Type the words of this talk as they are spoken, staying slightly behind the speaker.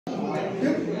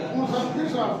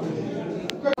ये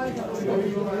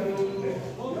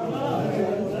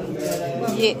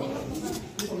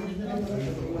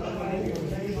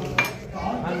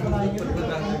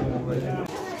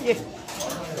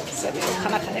सभी लोग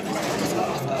खाना खाने में।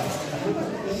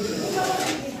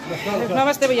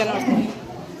 नमस्ते भैया, नमस्ते।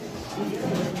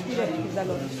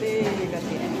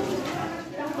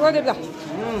 वो देवता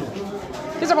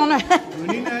किस कौन है?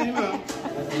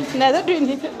 नहीं ट्रेन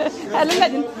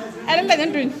एलन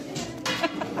लेजन ट्रेन।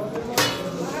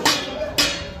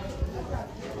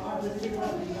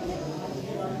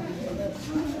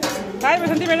 भाई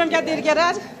बसंती मैडम क्या देर किया था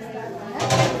आज?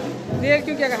 देर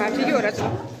क्यों क्या कहा? ठीक ही हो रहा। चलो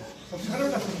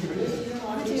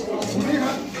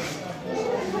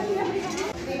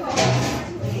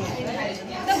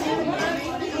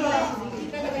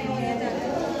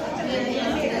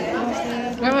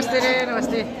नमस्ते रे,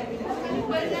 नमस्ते।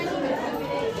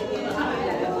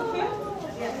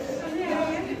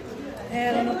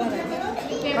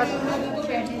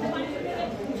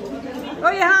 ओ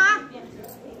यहाँ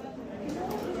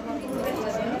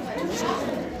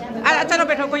चलो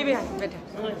बैठो, कोई भी है बैठो।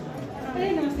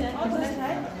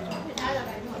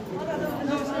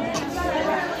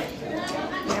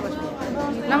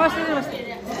 नमस्ते नमस्ते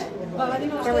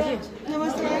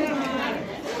नमस्ते।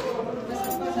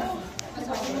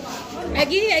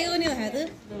 मैगी आइयो नहीं है तो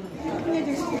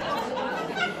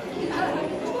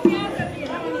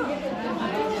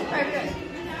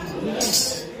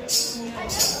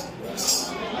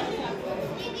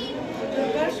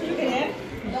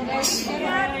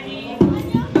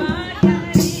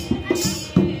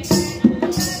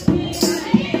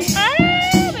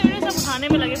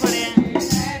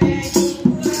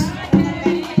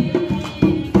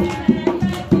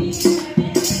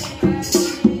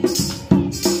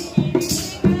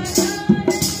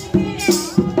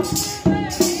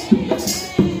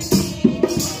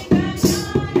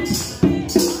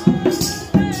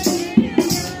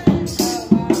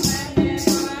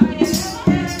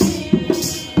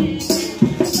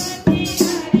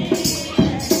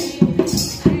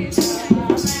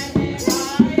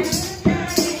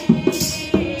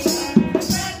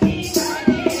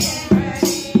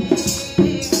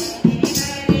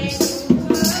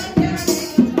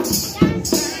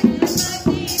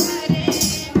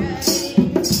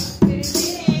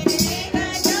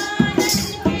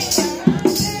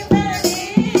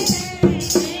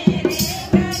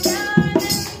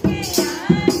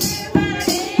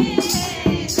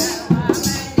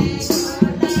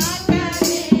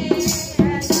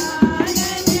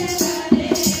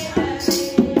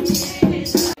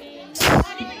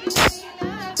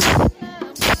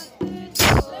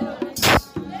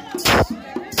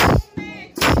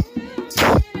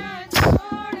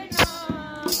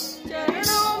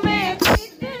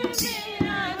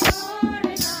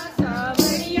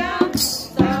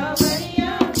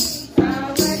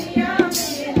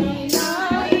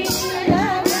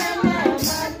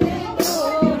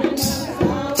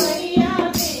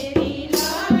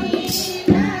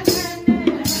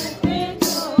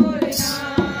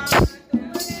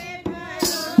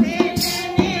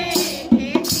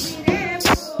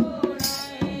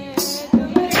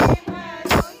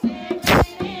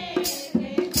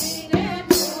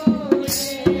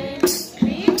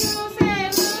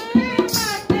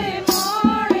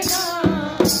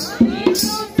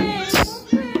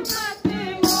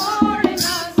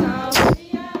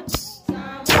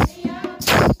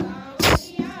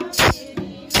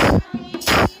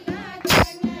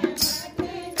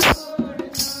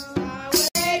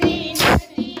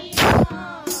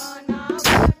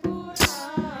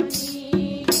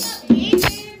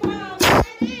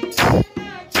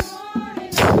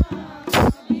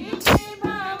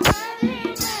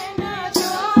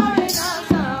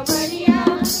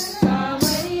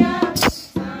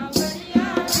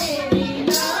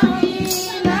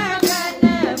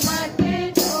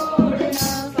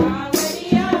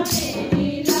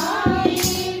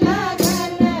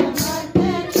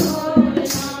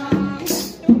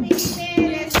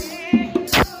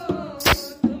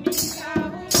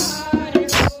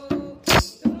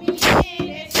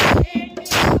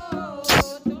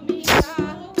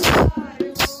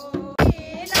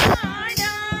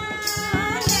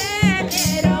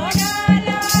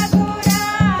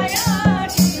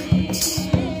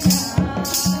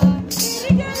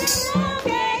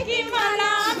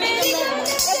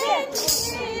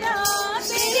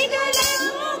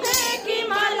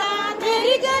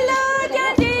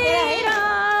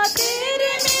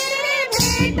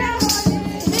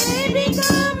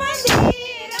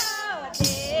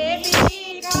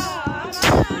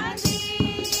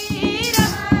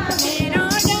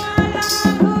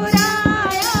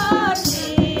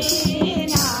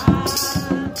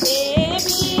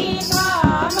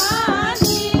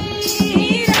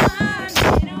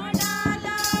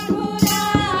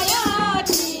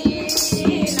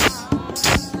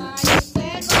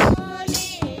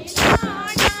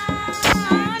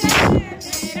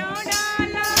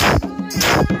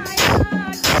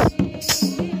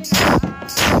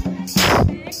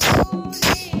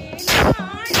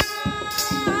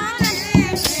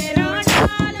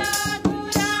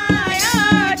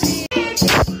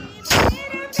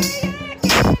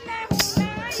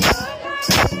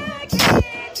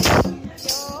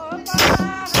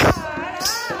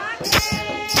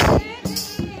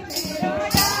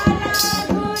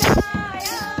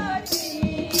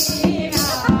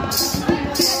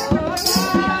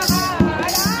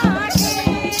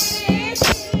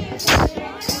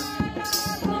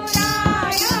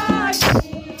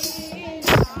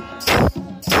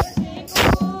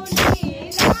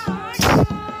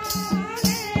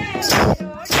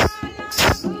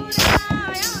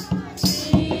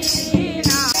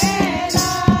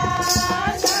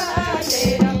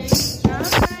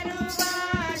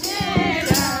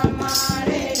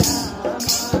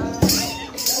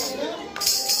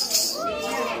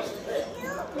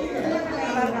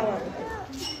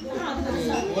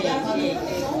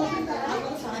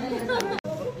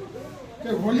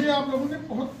आप लोगों ने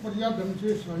बहुत बढ़िया ढंग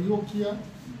से सहयोग किया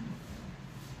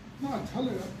ना, अच्छा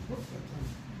लगा, बहुत अच्छा लगा।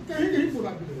 कहीं कहीं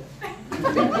बुरा भी लगा,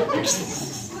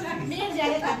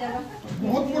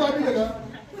 बहुत बुरा भी लगा,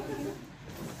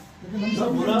 लेकिन हम सब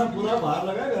बुरा बाहर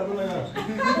लगा घर में लगा।